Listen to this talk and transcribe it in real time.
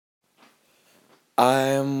I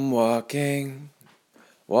am walking,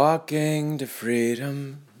 walking to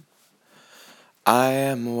freedom. I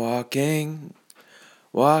am walking,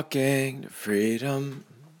 walking to freedom.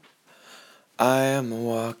 I am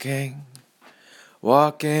walking,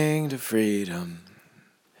 walking to freedom.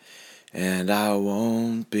 And I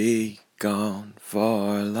won't be gone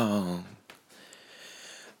for long.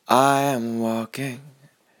 I am walking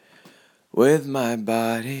with my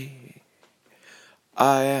body.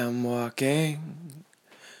 I am walking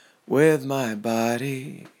with my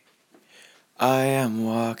body. I am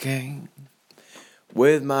walking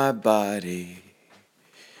with my body,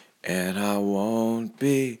 and I won't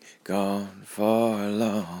be gone for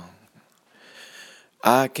long.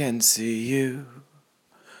 I can see you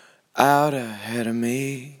out ahead of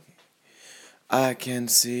me. I can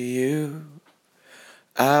see you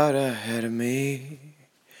out ahead of me.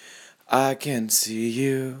 I can see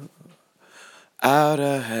you out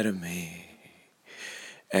ahead of me.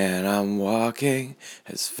 And I'm walking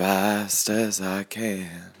as fast as I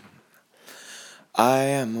can. I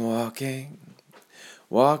am walking,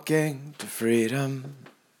 walking to freedom.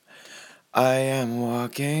 I am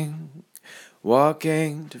walking,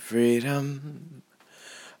 walking to freedom.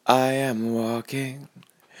 I am walking,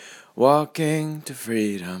 walking to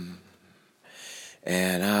freedom.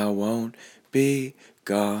 And I won't be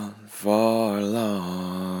gone for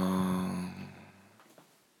long.